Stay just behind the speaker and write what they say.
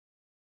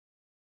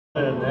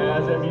And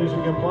as that music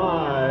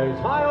implies,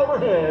 high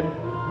overhead,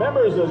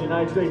 members of the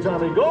United States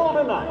Army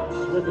Golden Knights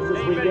with us this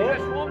weekend.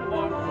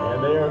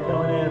 And they are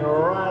coming in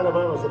right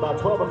above us, about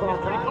 12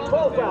 o'clock high,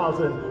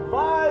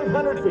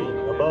 12,500 feet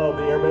above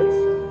the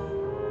airbase.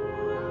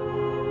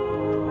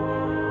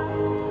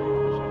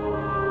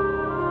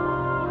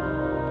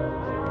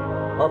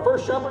 Our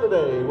first jumper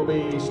today will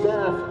be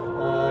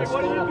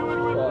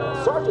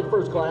Sergeant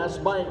First Class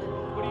Mike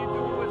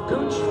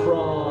Gooch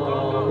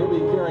he'll be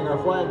carrying our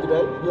flag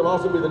today. He'll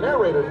also be the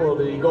narrator for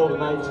the Golden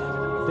Knights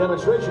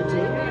demonstration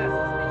team.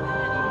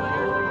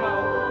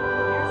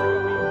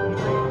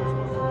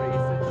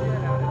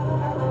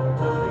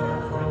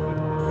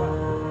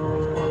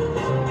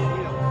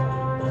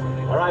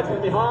 All right, it's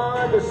going to be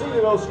hard to see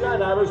those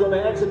skydivers when they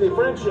exit the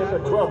Friendship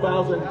at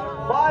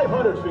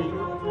 12,500 feet.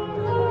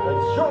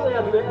 But shortly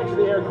after they exit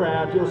the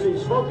aircraft, you'll see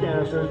smoke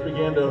canisters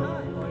begin to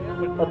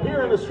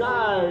appear in the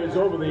skies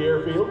over the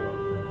airfield.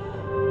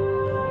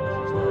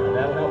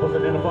 That'll help us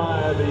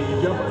identify the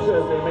jumpers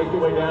as they make their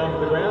way down to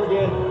the ground.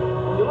 Again,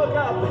 when you look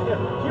up, the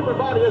human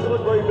body doesn't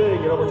look very big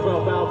at over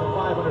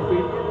 12,500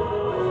 feet.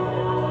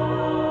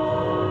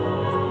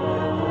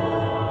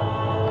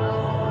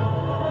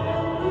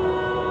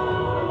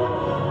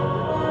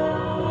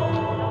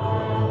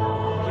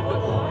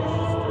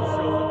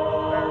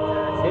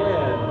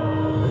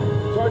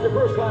 And Sergeant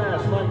First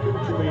Class Mike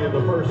Gooch will be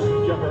the first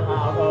jumper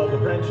out of the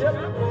Friendship.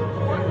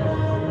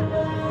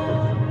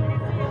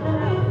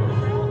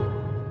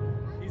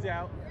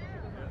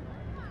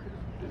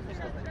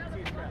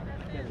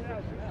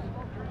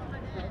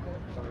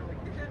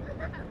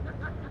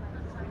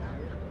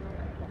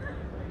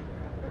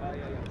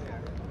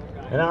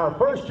 And our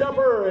first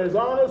jumper is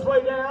on his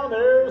way down.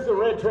 There's the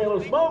red trail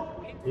of smoke.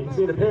 You can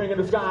see it appearing in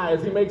the sky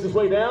as he makes his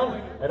way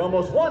down at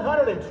almost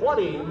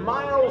 120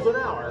 miles an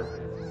hour.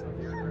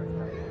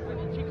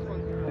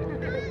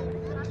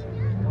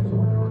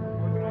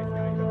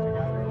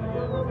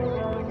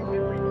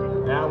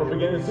 Now we're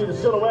beginning to see the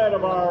silhouette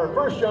of our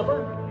first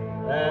jumper.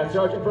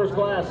 Sergeant First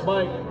Class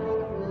Mike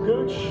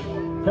Gooch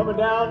coming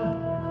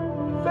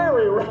down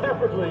very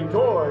rapidly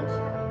towards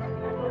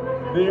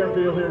the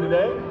airfield here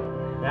today.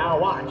 Now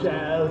watch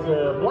as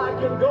black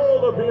and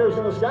gold appears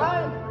in the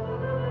sky,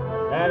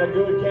 and a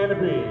good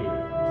canopy.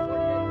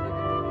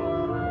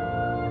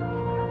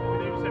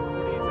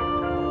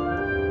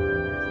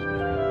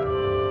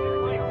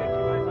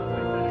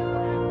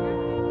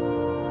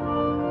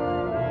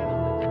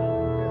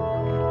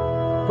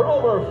 For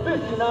over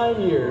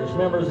 59 years,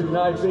 members of the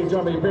United States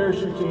Army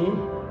Parachute Team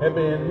have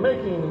been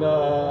marking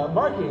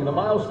the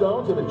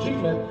milestones of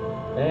achievement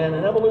and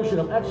an evolution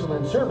of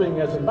excellence, serving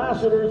as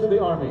ambassadors of the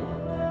Army.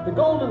 The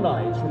Golden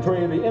Knights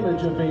portray the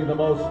image of being the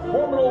most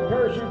formidable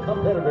parachute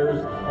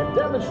competitors and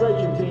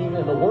demonstration team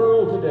in the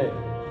world today.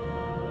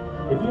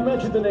 If you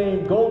mention the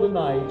name Golden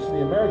Knights to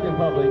the American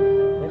public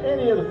in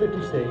any of the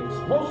 50 states,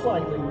 most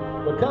likely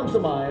what comes to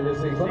mind is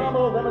the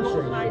phenomenal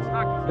demonstrations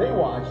they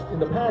watched in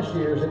the past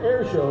years at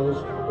air shows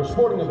or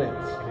sporting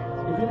events.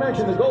 If you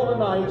mention the Golden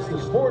Knights, the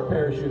sport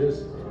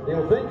parachutists, they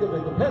will think of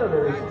the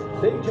competitors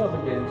they jump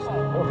against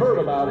or heard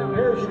about in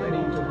parachute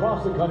meets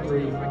across the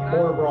country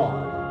or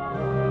abroad.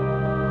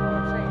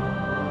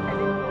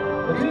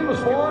 The team was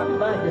formed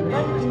back in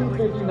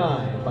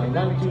 1959 by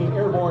 19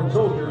 airborne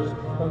soldiers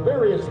from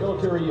various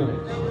military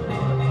units.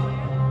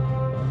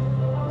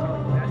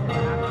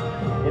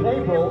 In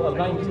April of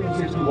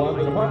 1961,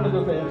 the Department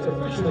of Defense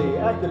officially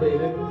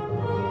activated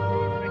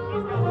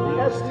the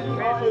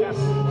SDRAC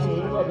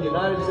team of the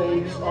United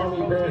States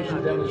Army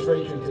Parachute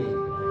Demonstration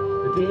Team.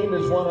 The team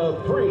is one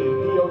of 3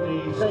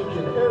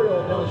 DoD-sanctioned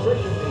aerial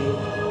demonstration teams,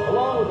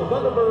 along with the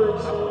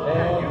Thunderbirds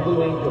and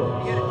Blue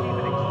Angels.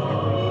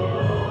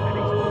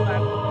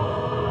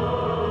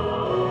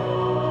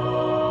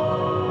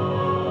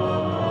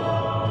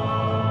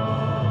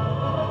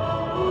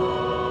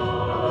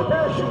 The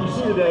parachute you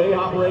see today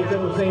operates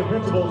under the same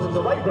principles as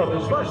the Wright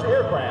brothers' first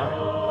aircraft.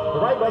 The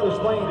Wright brothers'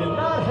 plane did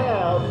not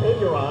have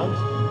ailerons.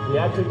 They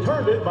actually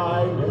turned it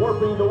by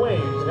warping the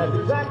wings, and that's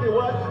exactly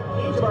what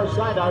each of our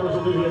skydivers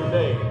will do here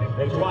today.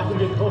 As you watch him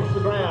get close to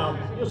the ground,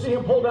 you'll see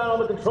him pull down on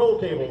the control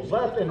cables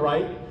left and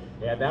right,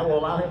 and that will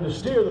allow him to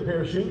steer the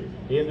parachute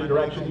in the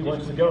direction he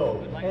wants to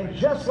go. And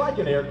just like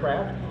an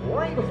aircraft,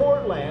 right before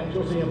it lands,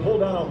 you'll see him pull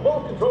down on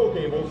both control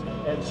cables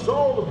and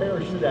stall the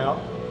parachute out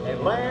and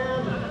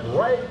land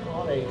right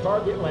on a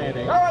target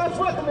landing. All right, let's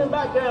welcome him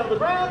back down to the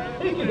ground.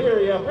 He can hear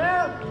you up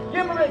there.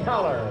 Give him a big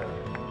holler.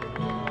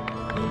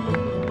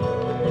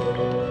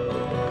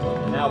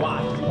 Now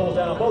watch, he pulls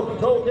down on both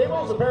control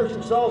cables, the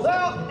parachute stalls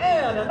out,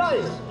 and a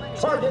nice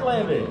target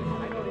landing.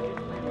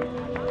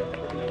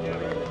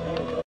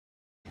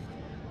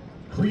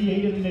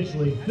 Created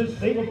initially to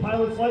save a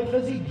pilot's life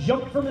as he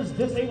jumped from his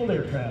disabled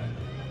aircraft,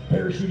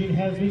 parachuting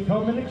has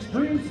become an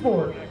extreme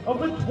sport of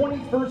the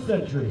 21st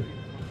century.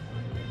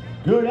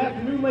 Good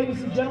afternoon,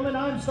 ladies and gentlemen.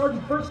 I'm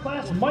Sergeant First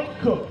Class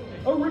Mike Cook,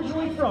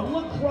 originally from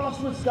La Crosse,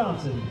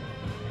 Wisconsin.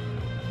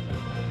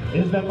 It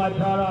has been my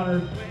proud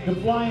honor to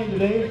fly in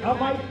today on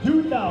my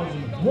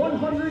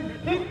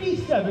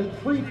 2,157th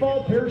free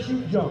fall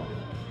parachute jump.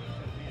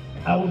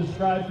 I will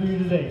describe for you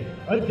today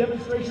a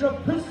demonstration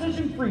of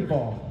precision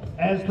freefall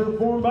as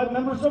performed by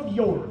members of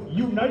your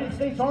United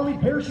States Army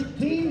parachute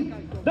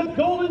team, the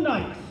Golden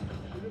Knights.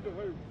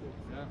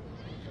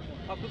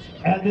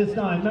 At this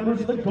time,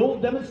 members of the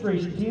Gold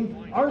Demonstration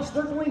Team are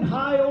circling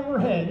high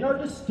overhead and are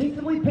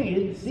distinctively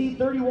painted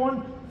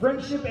C-31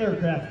 Friendship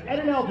aircraft at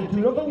an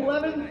altitude of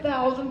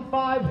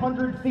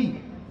 11,500 feet.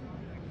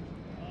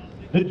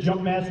 The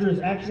jump master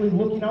is actually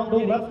looking out the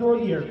left door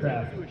of the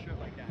aircraft.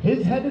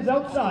 His head is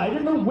outside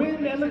in the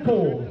wind and the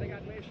cold.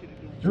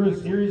 Through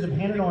a series of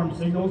hand and arm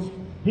signals,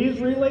 he is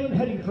relaying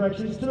heading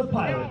corrections to the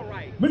pilot,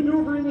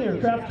 maneuvering the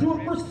aircraft to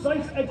a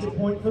precise exit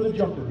point for the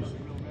jumpers.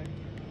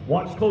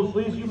 Watch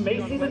closely as you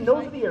may see the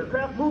nose of the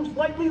aircraft move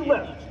slightly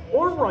left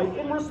or right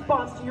in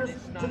response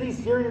to these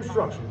steering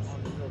instructions.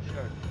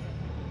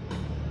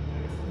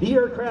 The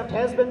aircraft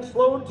has been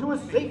slowed to a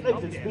safe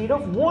exit speed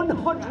of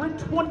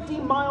 120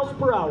 miles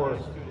per hour,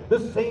 the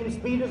same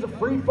speed as a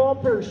free-fall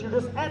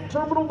parachutist at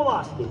terminal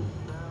velocity.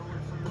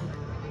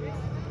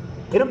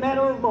 In a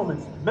matter of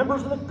moments,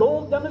 members of the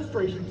Gold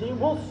Demonstration Team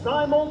will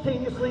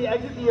simultaneously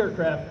exit the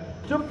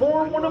aircraft to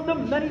form one of the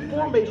many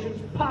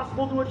formations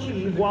possible to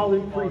achieve while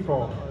in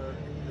freefall.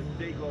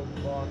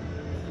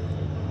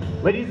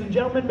 Ladies and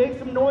gentlemen, make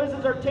some noise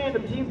as our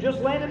tandem team just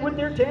landed with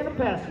their tandem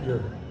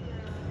passenger.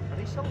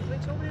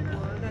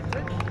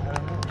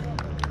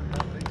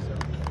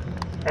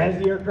 As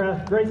the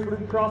aircraft gracefully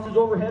crosses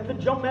overhead, the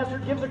jump master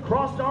gives a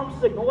crossed arm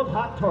signal of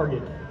hot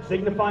target,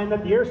 signifying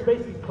that the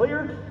airspace is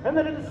clear and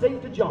that it is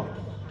safe to jump.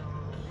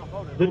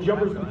 The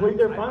jumpers complete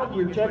their final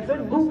gear checks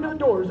and move to the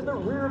doors in the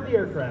rear of the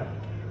aircraft.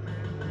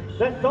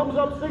 That thumbs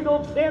up signal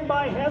of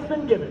standby has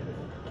been given.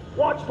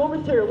 Watch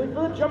momentarily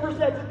for the jumpers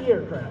to exit the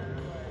aircraft.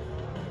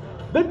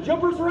 The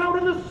jumpers are out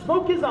and the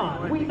smoke is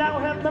on. We now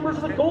have members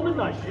of the Golden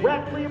Knights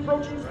rapidly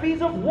approaching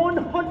speeds of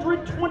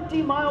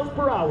 120 miles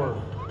per hour.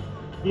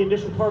 The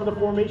initial part of the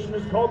formation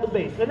is called the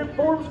base, and it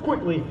forms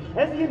quickly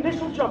as the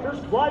initial jumpers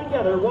fly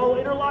together while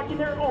interlocking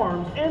their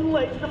arms and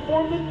legs to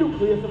form the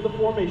nucleus of the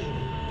formation.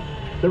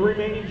 The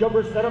remaining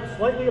jumpers set up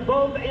slightly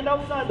above and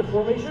outside the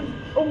formation,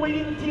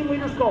 awaiting the team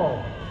leader's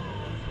call.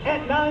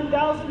 At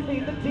 9,000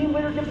 feet, the team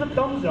leader gives a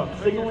thumbs up,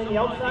 signaling the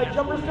outside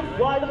jumpers to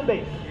fly to the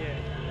base.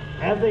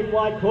 As they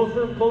fly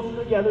closer and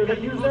closer together, they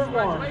use their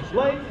arms,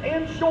 legs,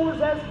 and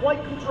shoulders as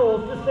flight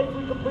controls to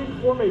safely complete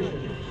the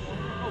formation.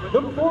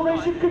 The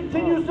formation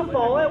continues to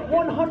fall at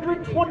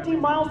 120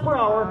 miles per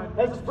hour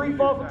as the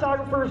free-fall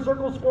photographer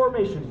circles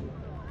formation.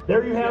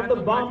 There you have the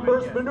bomb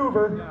burst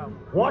maneuver.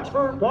 Watch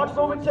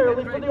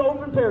momentarily for the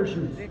open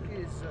parachutes.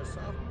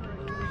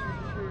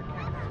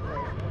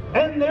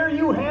 And there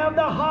you have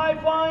the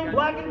high-flying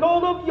black and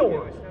gold of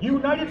your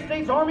United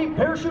States Army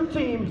parachute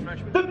team,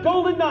 the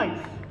Golden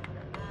Knights.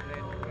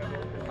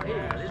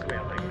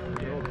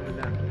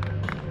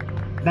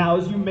 Now,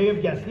 as you may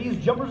have guessed, these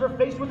jumpers are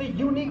faced with a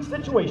unique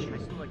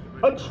situation,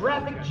 a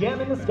traffic jam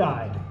in the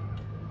sky.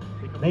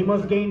 They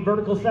must gain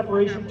vertical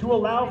separation to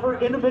allow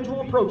for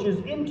individual approaches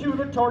into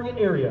the target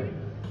area.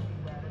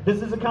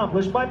 This is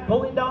accomplished by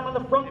pulling down on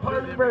the front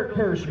part of the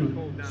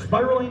parachute,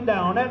 spiraling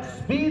down at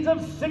speeds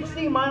of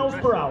 60 miles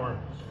per hour,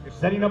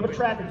 setting up a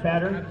traffic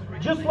pattern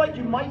just like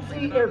you might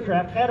see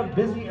aircraft at a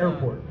busy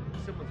airport.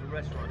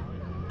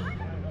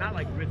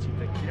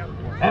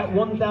 At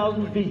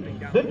 1,000 feet,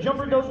 the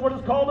jumper does what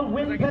is called a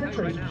wind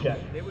penetration check,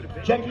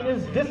 checking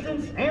his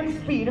distance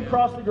and speed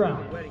across the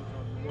ground.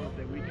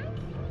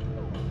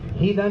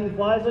 He then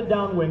flies a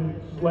downwind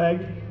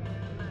leg,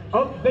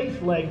 a base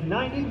leg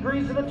 90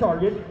 degrees to the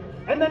target,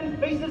 and then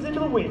faces into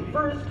the wind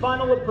for his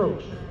final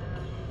approach.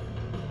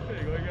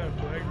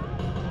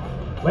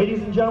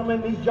 Ladies and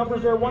gentlemen, these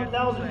jumpers are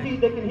 1,000 feet.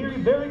 They can hear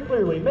you very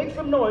clearly. Make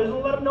some noise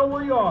and let them know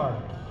where you are.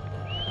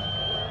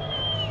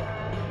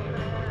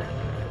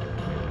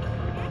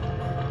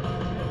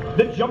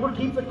 The jumper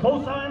keeps a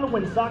close eye on the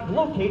windsock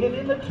located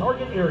in the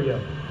target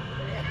area.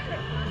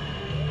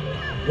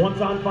 Once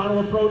on final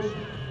approach,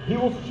 he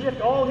will shift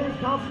all his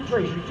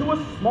concentration to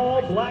a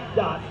small black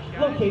dot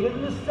located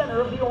in the center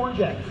of the orange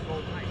X.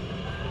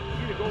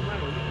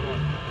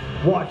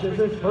 Watch as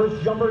this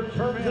first jumper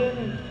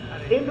turns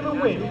into the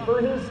wind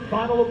for his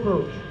final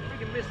approach.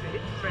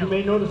 You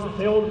may notice the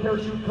tail of the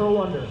parachute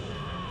curl under.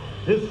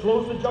 This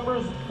slows the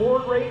jumper's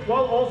forward rate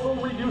while also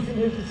reducing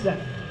his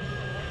descent.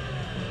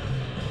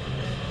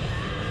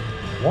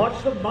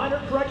 Watch the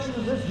minor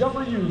corrections this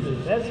jumper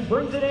uses as he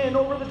brings it in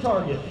over the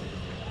target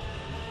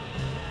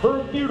for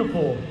a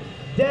beautiful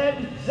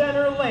dead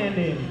center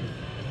landing.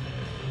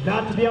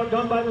 Not to be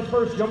outdone by this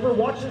first jumper,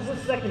 watch as the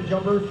second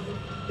jumper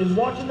is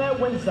watching that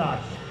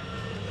windsock,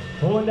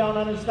 pulling down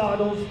on his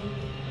toggles,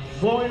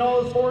 slowing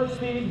all his forward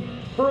speed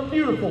for a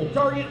beautiful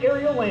target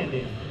area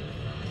landing.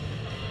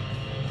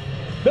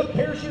 The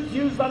parachutes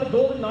used by the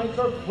Golden Knights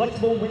are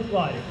flexible wing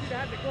gliders.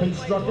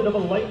 Constructed of a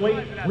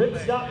lightweight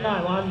ripstop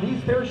nylon,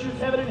 these parachutes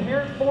have an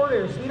inherent forward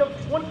airspeed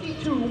of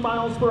 22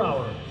 miles per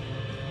hour.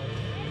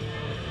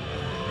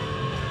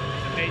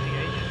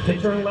 To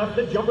turn left,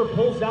 the jumper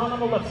pulls down on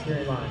the left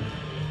steering line.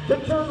 To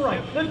turn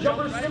right, the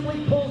jumper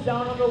simply pulls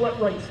down on the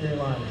right steering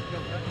line.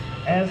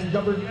 As the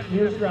jumper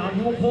nears ground,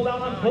 he will pull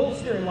down on both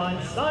steering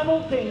lines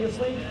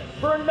simultaneously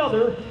for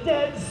another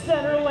dead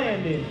center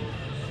landing.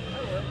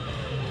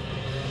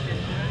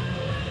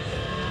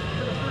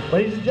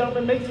 Ladies and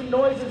gentlemen, make some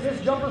noise as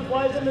this jumper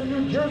flies in the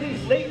New Jersey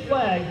state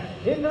flag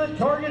into the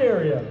target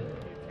area.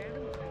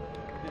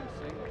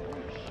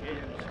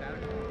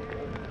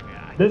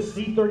 This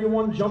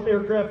C-31 jump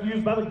aircraft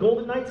used by the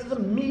Golden Knights is a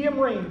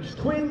medium-range,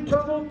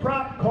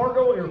 twin-turboprop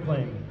cargo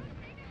airplane,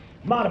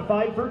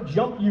 modified for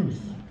jump use.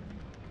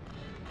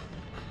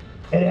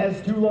 It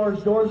has 2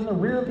 large doors in the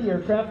rear of the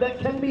aircraft that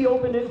can be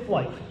opened in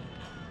flight.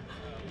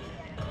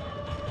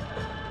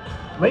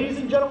 Ladies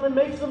and gentlemen,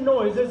 make some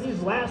noise as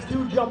these last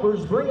 2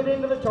 jumpers bring it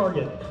into the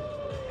target.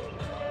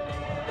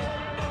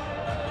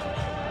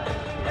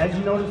 As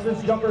you notice,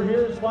 this jumper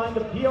here is flying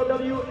the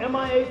POW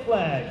MIA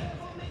flag.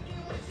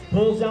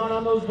 Pulls down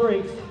on those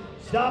brakes,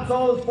 stops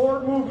all his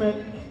forward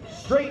movement,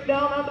 straight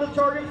down onto the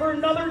target for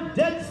another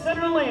dead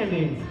center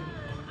landing.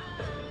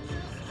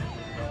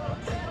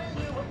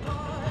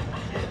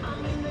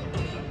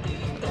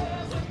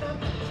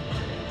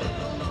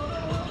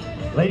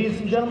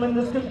 Ladies and gentlemen,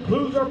 this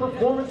concludes our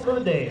performance for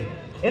the day.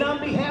 And on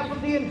behalf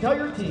of the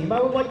entire team, I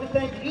would like to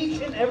thank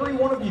each and every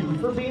one of you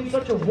for being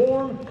such a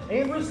warm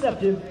and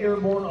receptive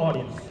airborne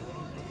audience.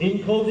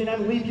 In closing, I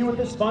leave you with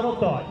this final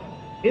thought.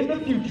 In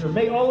the future,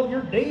 may all of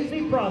your days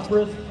be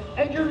prosperous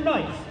and your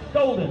nights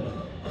golden.